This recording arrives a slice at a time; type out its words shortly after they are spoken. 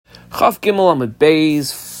Chaf Gimel Amud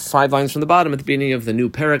Beis, 5 lines from the bottom at the beginning of the new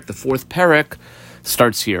parak. The fourth parak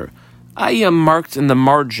starts here. I marked in the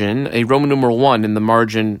margin a Roman numeral 1 in the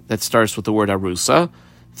margin that starts with the word arusa.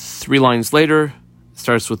 3 lines later,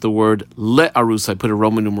 starts with the word le-arusa. I put a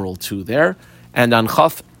Roman numeral 2 there. And on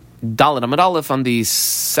Chaf Dalet Amud Aleph, on the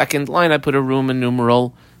second line, I put a Roman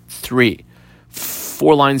numeral 3.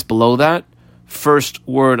 4 lines below that, first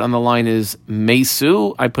word on the line is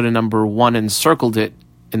mesu. I put a number 1 and circled it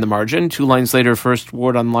in the margin. 2 lines later, first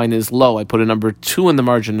word on the line is lo. I put a number 2 in the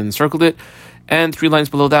margin and circled it. And 3 lines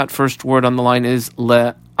below that, first word on the line is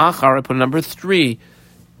le-achar. I put a number 3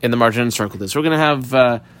 in the margin and circled it. So we're going to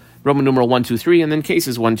have Roman numeral 1, 2, 3, and then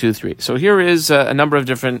cases 1, 2, 3. So here is a number of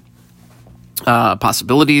different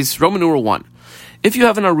possibilities. Roman numeral 1. If you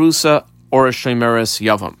have an arusa or a shemeres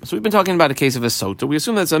yavam. So we've been talking about a case of a sota. We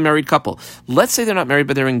assume that's a married couple. Let's say they're not married,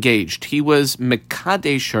 but they're engaged. He was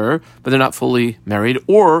mekadesher, but they're not fully married,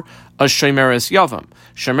 or a shemeres yavam.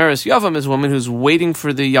 Shemeres yavam is a woman who's waiting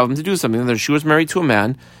for the yavam to do something. She was married to a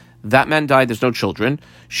man. That man died. There's no children.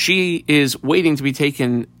 She is waiting to be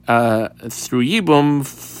taken through yibum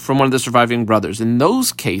from one of the surviving brothers. In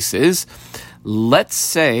those cases, let's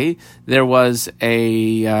say there was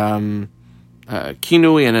a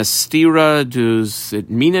kinui and a stira. Does it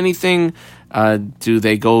mean anything? Do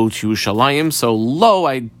they go to Shalayim? So lo,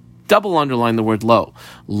 I double underline the word lo.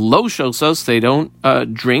 Lo shosos, they don't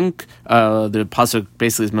drink. The pasuk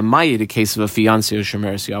basically is mamayit, a case of a fiancé or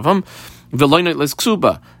shemeres yavam. Veloinot les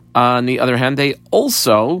ksuba. On the other hand, they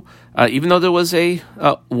also, even though there was a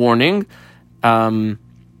warning by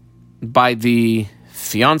the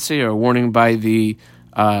fiancé or a warning by the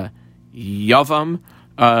yavam,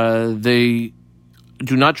 they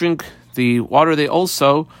do not drink the water. They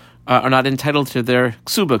also are not entitled to their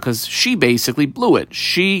ksuba because she basically blew it.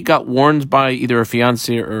 She got warned by either her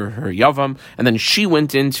fiancé or her yavam, and then she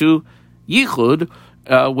went into yichud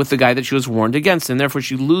with the guy that she was warned against, and therefore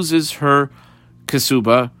she loses her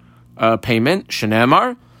ksuba payment.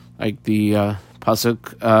 Shenemar, like the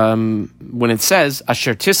pasuk, when it says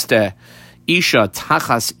asher tiste isha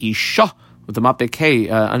tachas isha, with the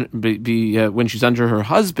mapek when she's under her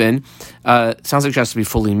husband, sounds like she has to be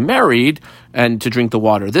fully married and to drink the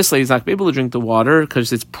water. This lady's not going to be able to drink the water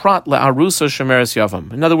because it's prat le'arusa shemeres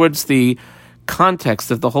yavam. In other words, the context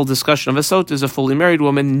of the whole discussion of a sota is a fully married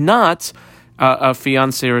woman, not a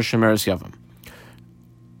fiancé or a shemeres yavam.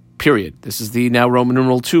 Period. This is the now Roman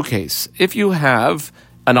numeral 2 case. If you have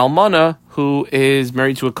an almana who is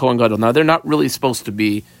married to a Kohen Gadol, now they're not really supposed to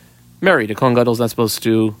be married. A Kohen Gadol is not supposed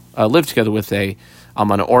to live together with a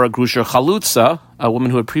almana, or a grusha chalutza, a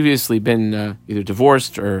woman who had previously been either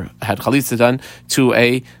divorced or had chalitza done, to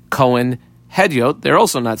a Kohen Hedyot. They're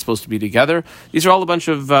also not supposed to be together. These are all a bunch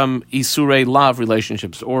of isurei lav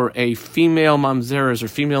relationships, or a female mamzeres or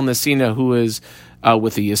female nesina who is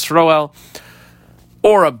with a Yisroel,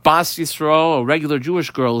 or a bas Yisroel, a regular Jewish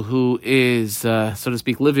girl who is, so to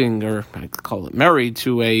speak, living, or I call it married,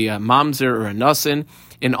 to a mamzer or a nasin.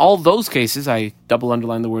 In all those cases, I double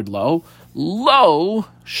underline the word lo. Lo,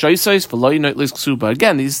 shaisais v'lo yinot lis ksuba.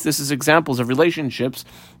 Again, this is examples of relationships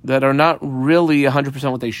that are not really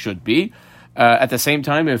 100% what they should be. At the same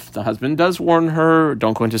time, if the husband does warn her,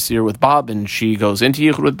 don't go into seer with Bob, and she goes into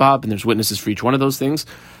yichud with Bob, and there's witnesses for each one of those things,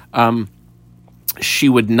 she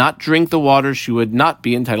would not drink the water. She would not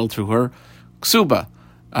be entitled to her ksuba.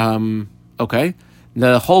 Okay?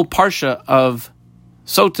 The whole parsha of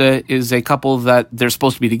Sota is a couple that they're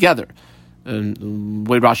supposed to be together. The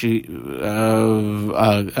way Rashi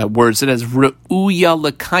words it as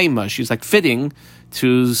re'uya lekaima. She's like fitting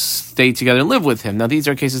to stay together and live with him. Now, these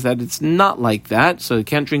are cases that it's not like that, so they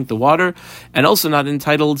can't drink the water, and also not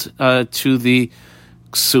entitled to the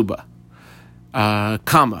ksuba.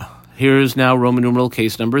 Comma. Here's now Roman numeral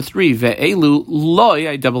case number 3. Ve'elu loy,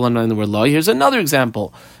 I double underline the word loy. Here's another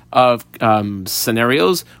example of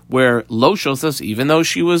scenarios where lo shosas, even though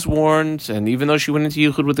she was warned, and even though she went into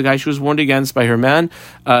yichud with the guy she was warned against by her man,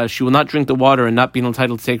 she will not drink the water and not be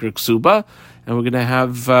entitled to take her ksuba. And we're going to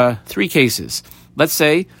have 3 cases. Let's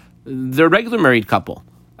say they're a regular married couple,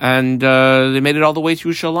 and they made it all the way to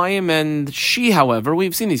Shalayim, and she, however,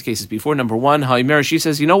 we've seen these cases before. Number 1, Ha'imera, she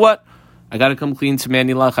says, you know what? I got to come clean to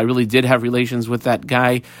Manilach. I really did have relations with that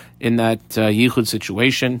guy in that yichud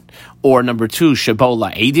situation. Or number 2, Shebo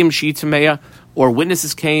la'edim shi tameya, or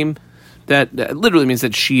witnesses came. That literally means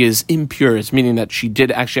that she is impure. It's meaning that she did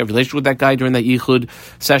actually have relations with that guy during that yichud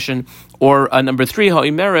session. Or number 3,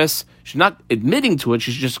 ha'imeres, she's not admitting to it.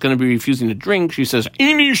 She's just going to be refusing to drink. She says,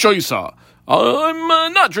 "Ini shoisa,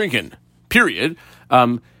 I'm not drinking." Period.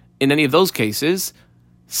 In any of those cases,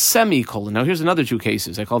 semicolon. Now, here's another 2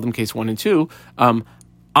 cases. I call them case 1 and 2.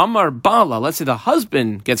 Amar Bala, let's say the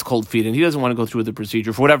husband gets cold feet and he doesn't want to go through the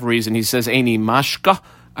procedure for whatever reason. He says, Eini mashka,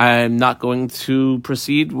 I'm not going to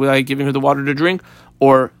proceed by giving her the water to drink.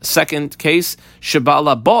 Or second case,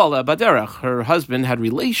 Shabala Bala Baderach, her husband had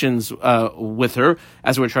relations with her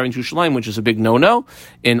as we're traveling to Shalim, which is a big no-no.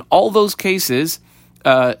 In all those cases,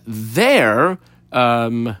 the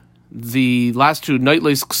last two,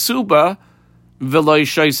 Noitles Ksuba, Veloy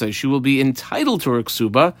Shaisa, she will be entitled to her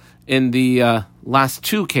Ksuba in the last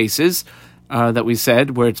two cases that we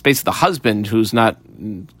said, where it's basically the husband who's not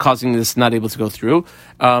causing this, not able to go through.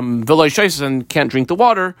 Veloy Shaisa can't drink the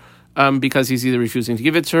water because he's either refusing to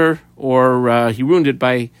give it to her or he ruined it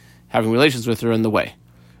by having relations with her in the way.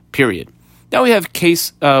 Period. Now we have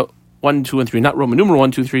case 1, 2, and 3, not Roman numeral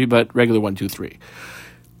 1, 2, 3, but regular 1, 2, 3.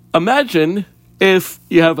 Imagine if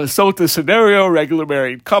you have a Sota scenario, regular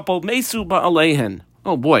married couple, Mesu Ba'alehen.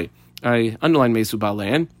 Oh boy, I underline Mesu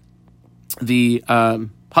Ba'alehen. The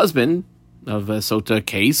husband of a Sota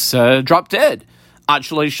case dropped dead. Ad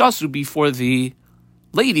Shalei Shasu, before the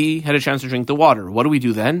lady had a chance to drink the water. What do we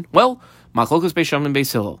do then? Well, Machlokas Beis Shammai and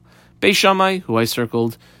Beis Hillel. Beis Shammai, who I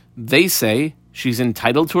circled, they say she's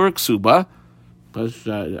entitled to her ksuba, because,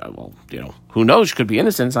 who knows? She could be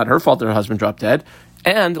innocent. It's not her fault that her husband dropped dead.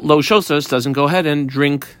 And Lo Shosas doesn't go ahead and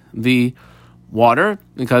drink the water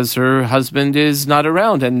because her husband is not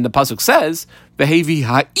around. And the pasuk says, "Behevi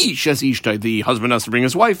ha'ish as ishtai." The husband has to bring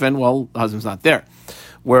his wife in. Well, the husband's not there.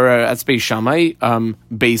 Where at Beis Shammai,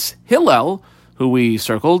 Beis Hillel, who we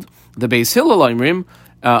circled, the Beis Hillel Imrim,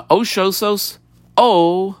 O Shosos,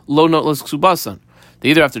 O Lo Notlas Ksubasan. They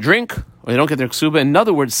either have to drink or they don't get their ksuba. In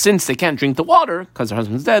other words, since they can't drink the water because their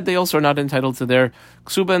husband's dead, they also are not entitled to their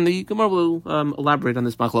ksuba. And the Gemara will elaborate on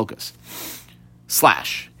this machlokas.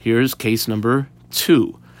 / Here's case number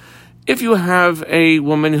 2. If you have a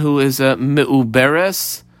woman who is a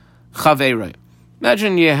meuberes chaveire,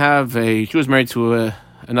 imagine you have she was married to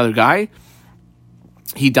another guy.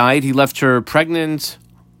 He died. He left her pregnant,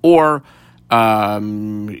 or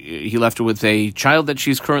he left her with a child that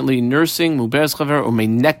she's currently nursing, muberes chaver or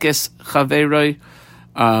menekes chaveroi.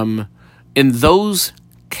 In those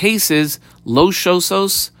cases, lo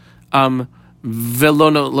shosos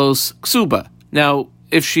velono los ksuba. Now,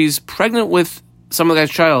 if she's pregnant with some of that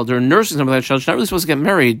child or nursing some of that child, she's not really supposed to get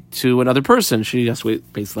married to another person. She has to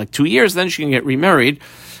wait basically like 2 years, then she can get remarried.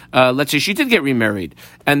 Let's say she did get remarried,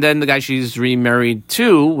 and then the guy she's remarried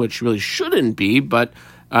to, which really shouldn't be, but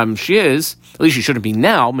she is, at least she shouldn't be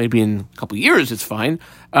now, maybe in a couple of years it's fine.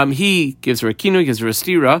 He gives her a kinua, gives her a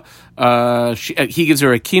stira. He gives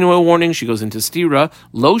her a kinua warning, she goes into stira.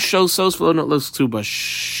 Lo shosos v'lo los ksuba.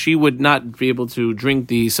 She would not be able to drink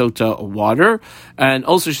the sota water, and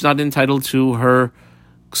also she's not entitled to her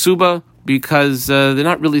ksuba because they're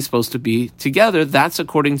not really supposed to be together. That's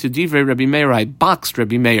according to Divrei Rabbi Meir. I boxed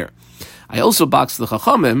Rabbi Meir. I also boxed the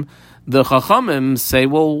Chachamim. The Chachamim say,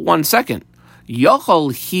 well, 1 second.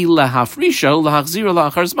 Yochol hi lahafrisho lahachziro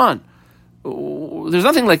la'achar zman. There's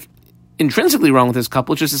nothing like intrinsically wrong with this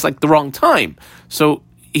couple, it's just it's like the wrong time. So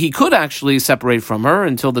he could actually separate from her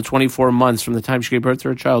until the 24 months from the time she gave birth to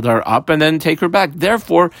her child are up and then take her back.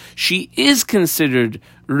 Therefore, she is considered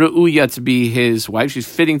re'uya to be his wife. She's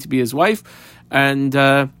fitting to be his wife. And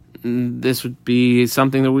this would be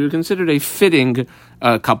something that we would consider a fitting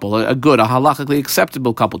couple, a good, a halachically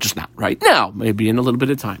acceptable couple, just not right now, maybe in a little bit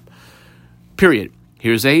of time. Period.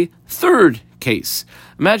 Here's a third case.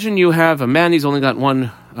 Imagine you have a man, he's only got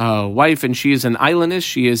one wife, and she is an islandess.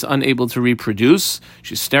 She is unable to reproduce.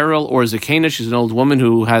 She's sterile, or zakena. She's an old woman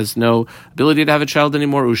who has no ability to have a child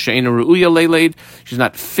anymore. Usheina ru'uya leiled. She's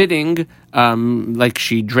not fitting, like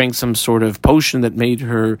she drank some sort of potion that made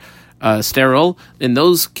her sterile. In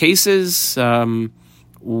those cases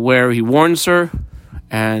where he warns her,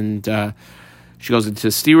 and she goes into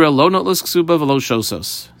stira, lo notlos ksuba v'lo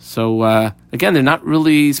shosos. So, again, they're not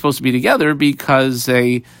really supposed to be together because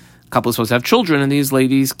a couple is supposed to have children, and these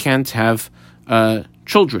ladies can't have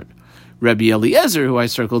children. Rabbi Eliezer, who I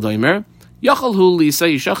circled, Omer, Yachal hu lisa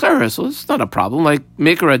isha cheres. So it's not a problem. Like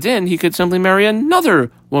Meker Adin, he could simply marry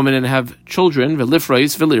another woman and have children,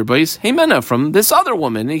 velifreis, velirbeis, heimena, from this other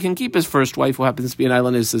woman. And he can keep his first wife, who happens to be an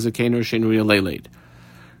islandess, as a kain or shenuya leiled.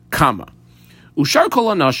 Kama. Ushar kol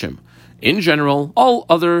anashim. In general, all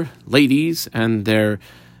other ladies and their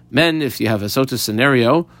men, if you have a sota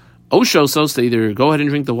scenario, oshosos, they either go ahead and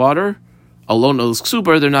drink the water, alone os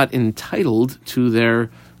ksuba, they're not entitled to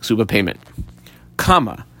their ksuba payment.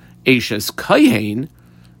 Kama, Eishes kaihain,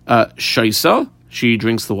 shaisa, she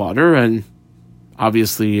drinks the water, and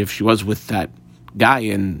obviously if she was with that guy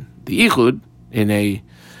in the ichud, in a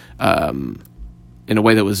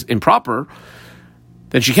way that was improper,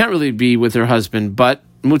 then she can't really be with her husband, but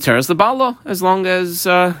muteres the bala, as long as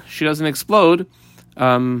she doesn't explode.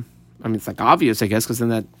 It's like obvious, I guess, because then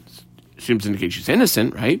that seems to indicate she's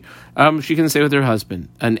innocent, right? She can stay with her husband.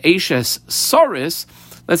 An ashes saris,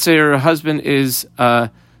 let's say her husband is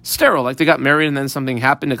sterile, like they got married and then something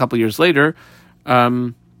happened a couple years later.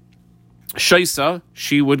 Shaisa,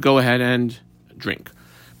 she would go ahead and drink.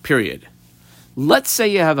 Period. Let's say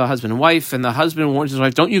you have a husband and wife, and the husband warns his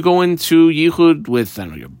wife, don't you go into yichud with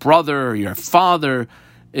your brother or your father.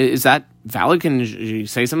 Is that valid? Can you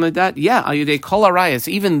say something like that? Yeah, they call arayas,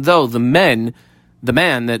 even though the man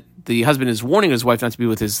that the husband is warning his wife not to be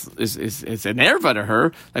with is an erva to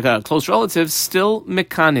her, like a close relative, still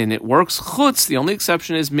mekanin. It works. Chutz, the only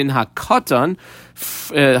exception is min hakatan.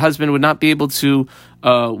 Husband would not be able to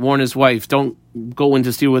warn his wife, don't go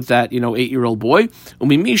into steer with that 8-year-old boy.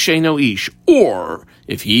 Umimishe no ish. Or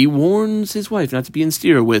if he warns his wife not to be in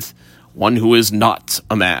steer with one who is not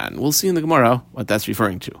a man. We'll see in the Gemara what that's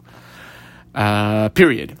referring to.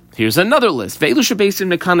 Period. Here's another list. Ve'elusha based in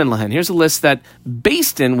mekanin lahen. Here's a list that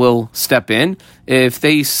based in will step in if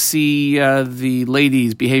they see the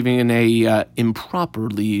ladies behaving in a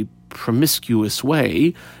improperly promiscuous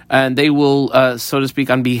way, and they will, so to speak,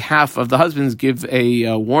 on behalf of the husbands, give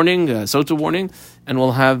a warning, a sota warning, and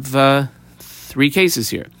we'll have 3 cases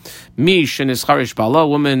here. Mish and ischarish bala, a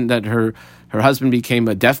woman that her husband became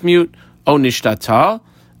a deaf mute, o nishtata,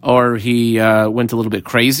 or he went a little bit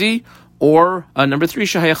crazy, or number 3,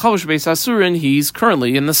 shahayachavosh beis asurin, he's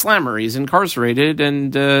currently in the slammer, he's incarcerated,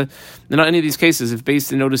 and in any of these cases, if Beis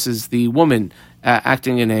Din notices the woman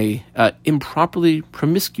acting in a improperly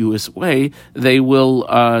promiscuous way, they will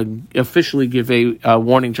officially give a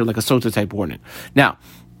warning to like a sota type warning. Now,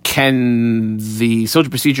 can the sota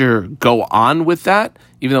procedure go on with that,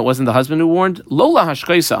 even though it wasn't the husband who warned? Lola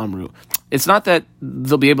hashkaisa amru. It's not that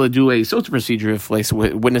they'll be able to do a sota procedure if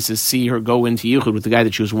witnesses see her go into yichud with the guy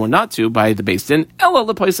that she was warned not to by the Beis Din. Ella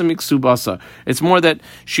lepaisa miksubasa. It's more that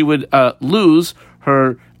she would lose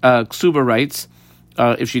her ksuba rights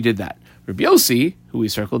if she did that. Rabbi Yossi, who we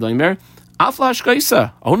circled, Aimer, afla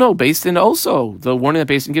hashkaisa. Oh no, Beis Din also. The warning that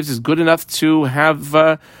Beis Din gives is good enough to have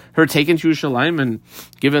her taken to Yerushalayim and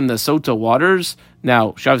given the sota waters.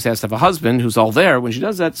 Now, she obviously has to have a husband who's all there when she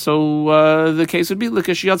does that, so the case would be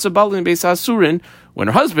l'kashiyatza balin beis asurin, when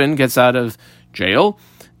her husband gets out of jail,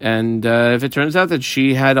 and if it turns out that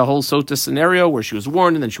she had a whole sota scenario where she was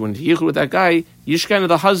warned and then she went into yichud with that guy, Yishkan,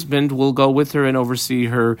 the husband, will go with her and oversee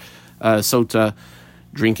her sota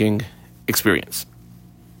drinking experience.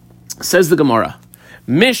 Says the Gemara,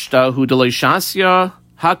 Mishta hu deloishasya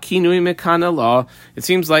hakinui mekana law. It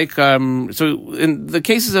seems like, so in the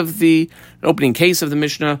cases of the opening case of the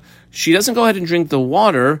Mishnah, she doesn't go ahead and drink the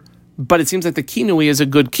water, but it seems like the kinui is a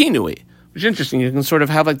good kinui, which is interesting. You can sort of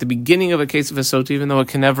have like the beginning of a case of a sota, even though it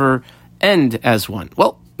can never end as one.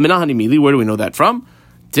 Well, minahani mili, where do we know that from?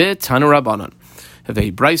 De Tanu Rabbanan.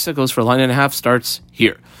 The Brisa goes for a line and a half, starts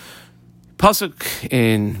here. Pasuk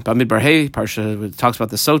in Bamidbar Hey, Parsha talks about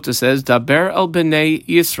the sota, says, Daber el b'nei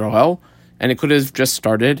Yisrael, and it could have just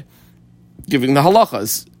started giving the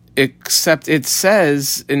halachas, except it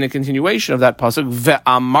says in the continuation of that pasuk,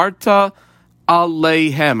 ve'amarta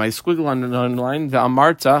aleihem. I squiggle on the line,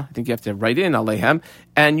 ve'amarta, I think you have to write in aleihem,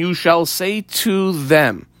 and you shall say to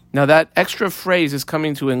them. Now that extra phrase is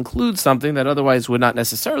coming to include something that otherwise would not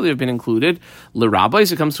necessarily have been included.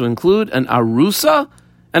 L'rabbis, it comes to include an arusa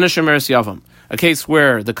and a shemeres yavam, a case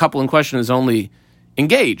where the couple in question is only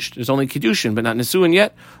engaged, there's only kiddushin but not nesuin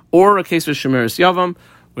yet, or a case of shemeres yavam,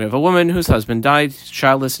 we have a woman whose husband died,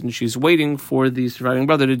 childless, and she's waiting for the surviving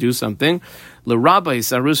brother to do something.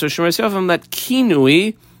 L'rabbis arusa shemeres yavam, that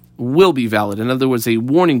kinui will be valid. In other words, a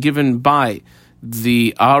warning given by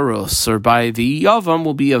the aros or by the yavam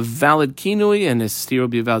will be a valid kinui, and a stira will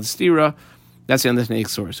be a valid stira. That's the understanding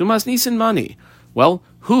source. Umas nisan mani. Well,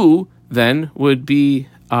 who then would be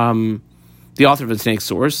the author of the snake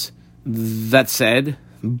source that said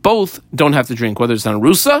both don't have to drink, whether it's on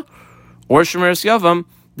Rusa or Shemeres Yavam,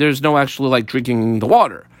 there's no actually like drinking the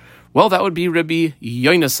water? Well, that would be Rabbi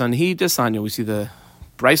Yonasan Hi Desanya. We see the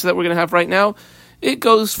brisa that we're going to have right now. It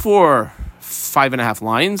goes for 5.5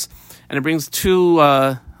 lines, and it brings 2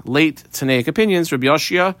 late Tanaic opinions, Rabbi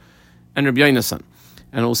Yoshia and Rabbi Yonasan.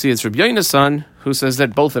 And we'll see it's Rabbi Yonasan who says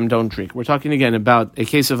that both of them don't drink. We're talking again about a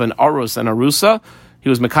case of an Aros and Arusa. He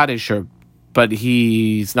was Mekadesh, but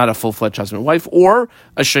he's not a full-fledged husband and wife, or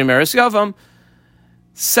a Shemeres Yavam.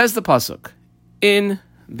 Says the pasuk in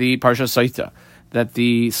the Parsha Sota that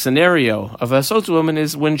the scenario of a sota woman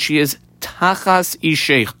is when she is tachas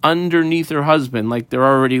isheich, underneath her husband, like they're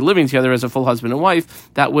already living together as a full husband and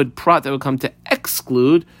wife. That would come to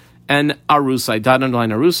exclude an arusa, dot underline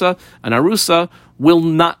arusa. An arusa will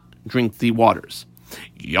not drink the waters.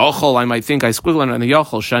 Yochel, I might think I squiggle on the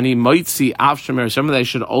Yochel. Shani Moitzi Av Shemeres Yavam, that I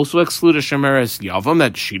should also exclude a Shemeres Yavam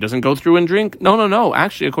that she doesn't go through and drink. No.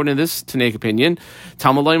 Actually, according to this Tanaic opinion,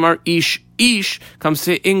 Talmud Loimar Ish comes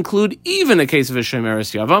to include even a case of a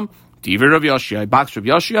Shemeres Yavam. Divrei Rav Yoshia, box Rav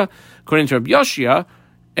Yoshia. According to Rav Yoshia,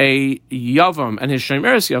 a Yavam and his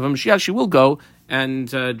Shemeres Yavam, she actually will go and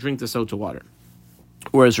drink the Sota water.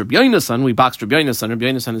 Whereas Rabbi Yonasan, we boxed Rabbi Yonasan. Rabbi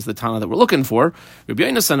Yonasan is the Tana that we're looking for. Rabbi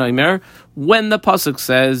Yonasan Aimer, when the pasuk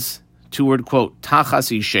says, two-word quote,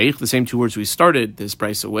 Tachasi Sheikh, the same two words we started this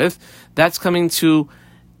brisa with, that's coming to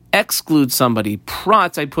exclude somebody.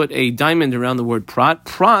 Prat, I put a diamond around the word prat.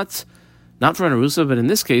 Prat, not for an arusa, but in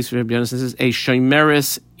this case, Rabbi Yonasan says a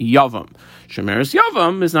shemeres yavam. Shemeres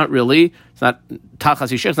yavam is not really, it's not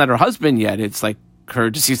Tachasi Sheikh, it's not her husband yet. It's like her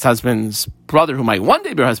deceased husband's brother who might one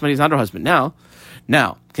day be her husband. He's not her husband now.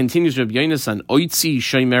 Now, continues Rabbi Yonasan, Oitzi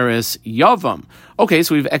Shemeres Yavam. Okay,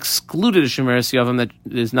 so we've excluded a Shemeres Yavam that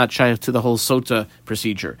is not shy to the whole Sota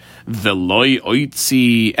procedure. Veloi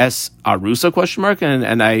Oitzi Es Arusa, question mark,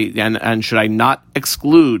 and should I not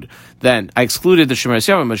exclude then? I excluded the Shemeres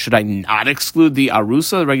Yavam, but should I not exclude the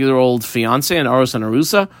Arusa, the regular old fiance, and Aros and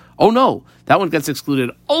Arusa? Oh no, that one gets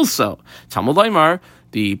excluded also. Talmud Laimar,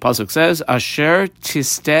 the pasuk says, Asher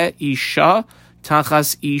Tiste Isha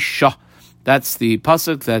Tachas Isha. That's the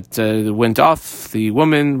pasuk that went off the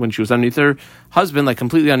woman when she was underneath her husband, like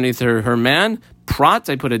completely underneath her man. Prat,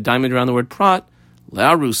 I put a diamond around the word prat,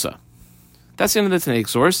 le'arusa. That's the end of the Tanaic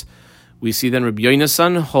source. We see then Rabbi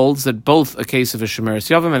Yonasan holds that both a case of a shemeres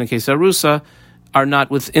yavam and a case of arusa are not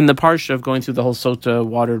within the parsha of going through the whole sota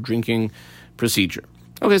water drinking procedure.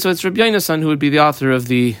 Okay, so it's Rabbi Yonasan who would be the author of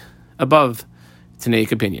the above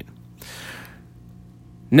Tanaic opinion.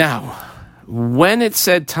 Now, when it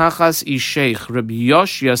said Tachas Isheich, Rabbi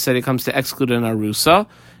Yoshia said it comes to exclude an Arusa,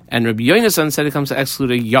 and Rabbi Yonasan said it comes to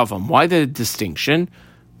exclude a Yavam. Why the distinction?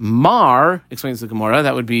 Mar, explains the Gemara,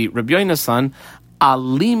 that would be Rabbi Yonasan,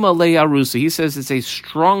 Alima le Arusa. He says it's a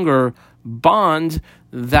stronger bond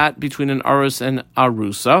that between an Arus and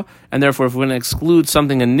Arusa, and therefore if we're going to exclude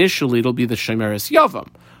something initially, it'll be the Shemeres Yavam.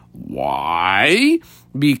 Why?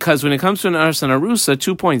 Because when it comes to an Arus and Arusa,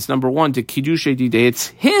 2 points. Number one, to Kiddushay Didei, it's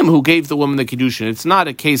him who gave the woman the Kiddushin. It's not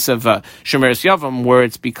a case of Shemeres Yavam where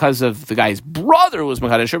it's because of the guy's brother who was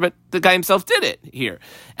Mekadesh, but the guy himself did it here.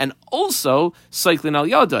 And also, Cyclin al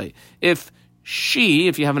Yadai. If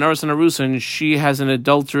you have an Arus and Arusa and she has an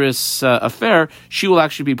adulterous affair, she will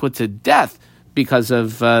actually be put to death because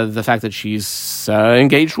of the fact that she's an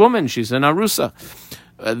engaged woman. She's an Arusa.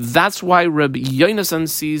 That's why Rabbi Yonasan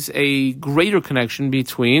sees a greater connection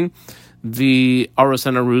between the Aros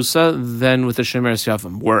and Arusa than with the Shemeres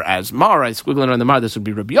Yavam. Whereas Mar, I squiggle on the Mar, this would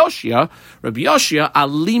be Rabbi Yoshia. Rabbi Yoshia,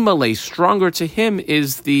 Alimale, stronger to him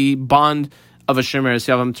is the bond of a Shemeres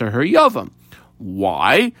Yavam to her Yavam.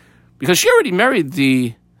 Why? Because she already married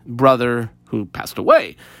the brother who passed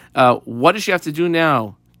away. What does she have to do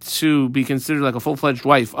now to be considered like a full-fledged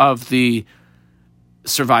wife of the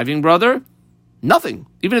surviving brother? Nothing.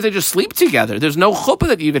 Even if they just sleep together, there's no chuppah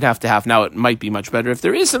that you would have to have. Now, it might be much better if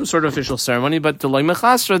there is some sort of official ceremony, but Deloy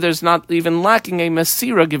Mechasra, there's not even lacking a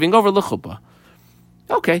Masira giving over l'chuppah.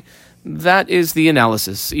 Okay, that is the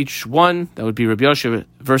analysis. Each one, that would be Rabbi Yoshia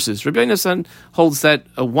versus Rabbi Yonasan, holds that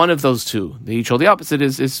one of those two, they each hold the opposite,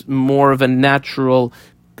 is more of a natural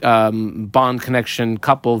bond connection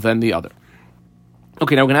couple than the other.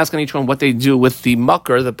 Okay, now we're going to ask on each one what they do with the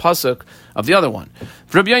mucker, the pasuk of the other one.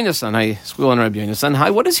 Rabbi Yonasan, I squeal on Rabbi Yonasan. Hi,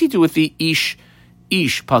 what does he do with the ish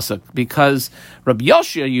pasuk? Because Rabbi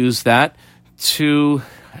Yoshia used that to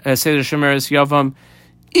say the Shemeres Yavam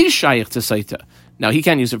is shayich to Sota. Now he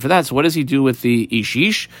can't use it for that. So what does he do with the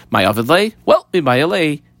ish? My avidle? Well,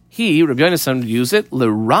 Rabbi Yonasan, would use it,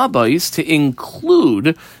 the rabbis, to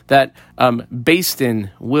include that Beis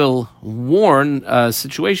Din will warn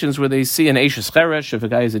situations where they see an Eishes Cheresh. If a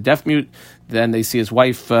guy is a deaf mute, then they see his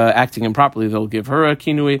wife acting improperly, they'll give her a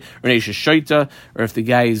kinui, or an Eishes Shaita, or if the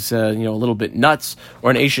guy is a little bit nuts,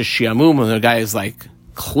 or an Eishes Shiamum, when the guy is like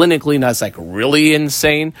clinically nuts, like really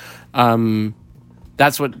insane.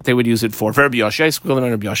 That's what they would use it for. Rabbi Yoshia, squealing on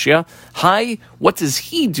Rabbi Yoshia. Hi, what does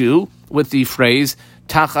he do with the phrase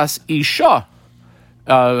Tachas Isha,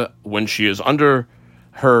 when she is under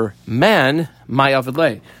her man, my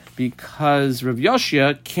avidle? Because Rav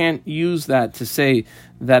Yoshia can't use that to say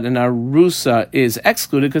that an Arusa is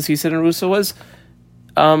excluded, because he said an Arusa was,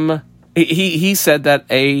 he said that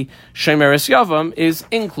a Shemeres Yavam is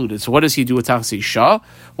included. So what does he do with Tachas Isha?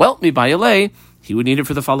 Well, mibayale, he would need it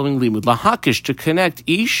for the following limud. Lahakish, to connect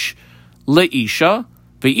Ish leisha,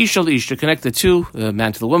 Ve'isha le'ish, to connect the two, the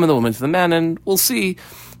man to the woman to the man, and we'll see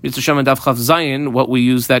Mitzvah Shem and Daf Chav Zayin, what we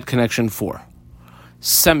use that connection for.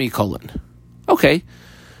 Semicolon. Okay.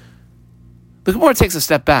 The Gemara takes a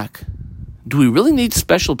step back. Do we really need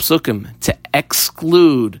special psukim to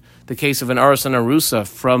exclude the case of an Aras and Arusa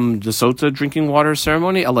from the Sota drinking water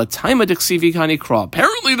ceremony? Apparently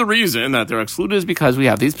the reason that they're excluded is because we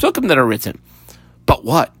have these psukim that are written. But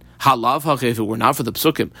what? Halav, if it were not for the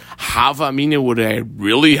psukim, Hava Mina, would I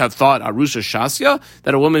really have thought Arusha Shasya,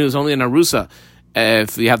 that a woman who's only an Arusa,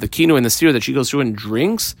 if we have the kinu and the steer that she goes through and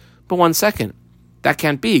drinks? But 1 second. That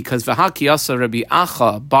can't be, because V'haki Asa Rabbi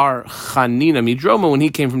Acha Bar Chanina Midroma, when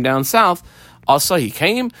he came from down south, Asa, he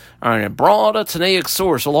came and brought a Tanaic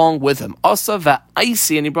source along with him. Asa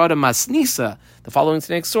Va'aisi, and he brought a Masnisa, the following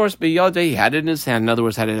Tanaic source, B'yadeh, he had it in his hand. In other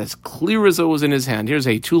words, had it as clear as it was in his hand. Here's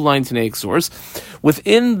a 2-line Tanaic source.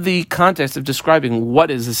 Within the context of describing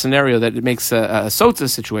what is the scenario that it makes a Sota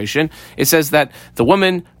situation, it says that the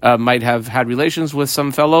woman might have had relations with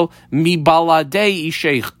some fellow, Mibaladei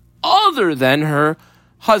Isheich, other than her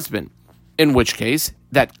husband, in which case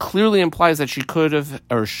that clearly implies that she could have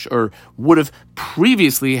or would have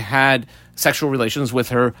previously had sexual relations with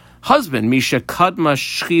her husband. Misha kadma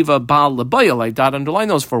shchiva bal lebaya, like that, underline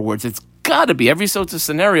those 4 words. It's got to be. Every Sota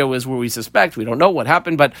scenario is where we suspect. We don't know what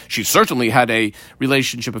happened, but she certainly had a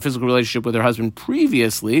relationship, a physical relationship with her husband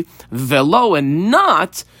previously. Velo, and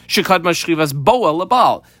not shekadma shchivas boa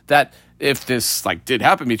lebal, that if this did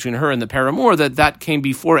happen between her and the paramour, that came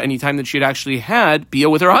before any time that she had actually had bia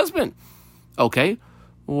with her husband. Okay,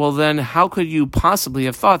 well then how could you possibly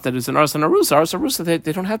have thought that it's an Aras and Arusa? Aras and Arusa,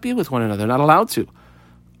 they don't have bia with one another. They're not allowed to.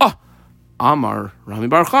 Oh, Amar Rami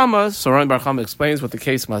Bar Chama. So Rami Bar Chama explains what the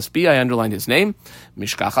case must be. I underlined his name.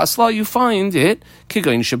 Mishkach Asla, you find it.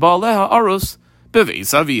 Kigain Sheba Leha Arus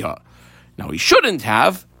Beveis Aviha. Now he shouldn't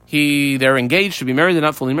have. They're engaged to be married. They're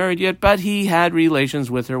not fully married yet, but he had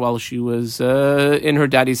relations with her while she was in her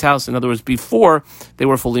daddy's house. In other words, before they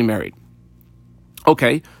were fully married.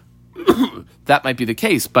 Okay, that might be the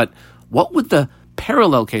case, but what would the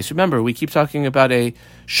parallel case? Remember, we keep talking about a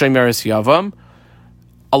Shemeres Yavam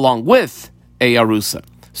along with a Arusa.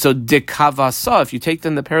 So Dekavasa, if you take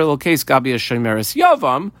then the parallel case, Gabi a Shemeres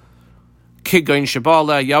Yavam, Kigain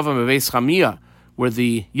Shabala Yavam Beveis Chamia, where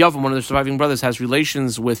the Yavam, one of the surviving brothers, has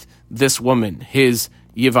relations with this woman, his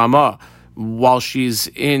Yivama, while she's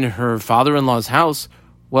in her father-in-law's house,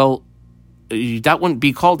 well, that wouldn't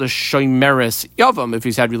be called a Shomeres Yavam if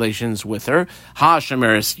he's had relations with her. Ha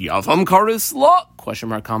Shomeres Yavam Karis La? Question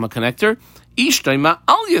mark, comma, connector. Ishtaima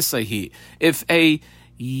Al Yasahi. If a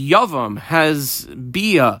Yavam has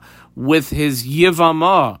Bia with his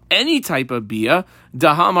Yivama, any type of Bia,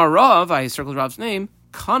 Dahama Rav, I circled Rav's name,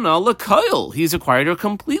 Kana Lakail. He's acquired her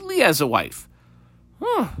completely as a wife.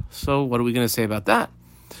 So what are we going to say about that?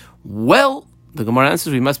 Well, the Gemara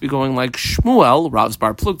answers we must be going like Shmuel, Rav's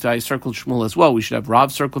Bar Plukta. I circled Shmuel as well. We should have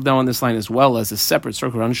Rav circled down on this line as well as a separate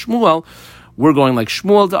circle on Shmuel. We're going like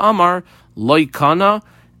Shmuel de Amar, Loi Kana,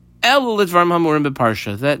 El Lidvarim Hamurim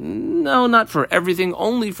Beparsha. That, no, not for everything,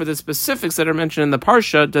 only for the specifics that are mentioned in the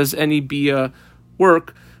Parsha does any Bia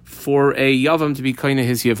work for a Yavam to be kind of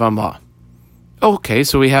his Yavama. Okay,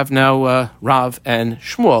 so we have now Rav and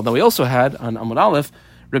Shmuel. Now we also had on Amud Aleph,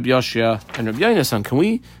 Rabbi Yoshia and Rabbi Yonasan. Can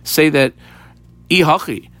we say that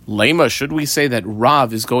Ihachi, Lema, should we say that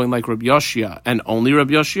Rav is going like Rabbi Yoshia and only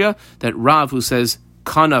Rabbi Yoshia? That Rav, who says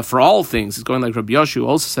Kana for all things, is going like Rabbi Yoshia, who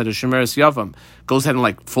also said a Shemeres Yavam, goes ahead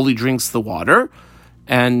and fully drinks the water.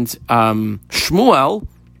 And Shmuel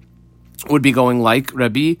would be going like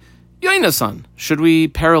Rabbi Yonasan. Should we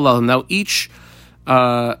parallel him? Now each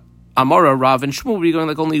Amara, Rav, and Shmuel will be going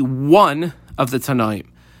like only one of the Tanaim.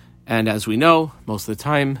 And as we know, most of the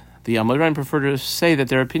time, the Amoraim prefer to say that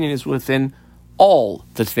their opinion is within all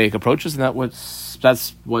the Tveic approaches, and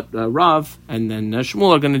that's what Rav and then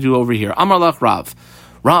Shmuel are going to do over here. Amar lach Rav.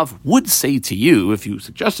 Rav would say to you, if you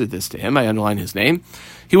suggested this to him, I underline his name,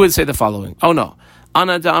 he would say the following. Oh no.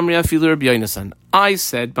 Ana da Amriya filu Rabbi Yonasan. I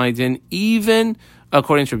said my din even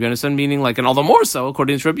according to Rabbi Yonasan, meaning and all the more so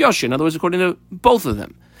according to Rabbi Yoshia. In other words, according to both of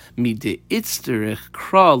them. And from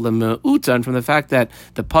the fact that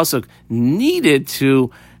the pasuk needed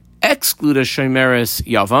to exclude a Shemeres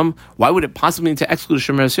Yavam, why would it possibly need to exclude a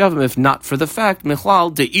Shemeres Yavam if not for the fact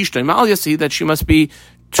that she must be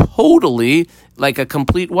totally like a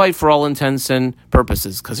complete wife for all intents and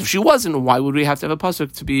purposes? Because if she wasn't, why would we have to have a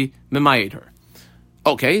pasuk to be memayed her?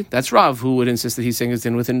 Okay, that's Rav, who would insist that he's saying it's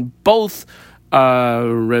in within both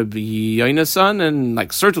Rabbi Yonasan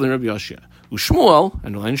and certainly Rabbi Yoshia. Shmuel,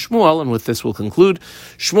 underline Shmuel, and with this we'll conclude.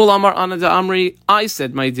 Shmuel Amar Anada Amri, I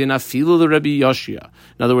said my din afilu the Rabbi Yoshia.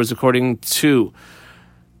 In other words, according to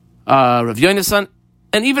Rav Yonasan,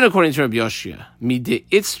 And even according to Rabbi Yoshia, mide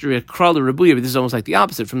itzri kral rebuya, but this is almost like the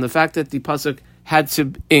opposite, from the fact that the pasuk had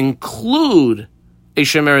to include a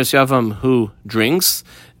shemeres yavam who drinks.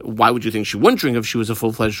 Why would you think she wouldn't drink if she was a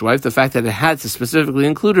full-fledged wife? The fact that it had to specifically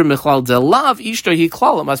include her, michlal delav ishto hi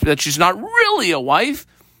klal, it must be that she's not really a wife,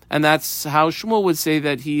 and that's how Shmuel would say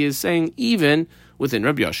that he is saying even within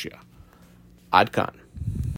Rabbi Yoshia. Ad kan.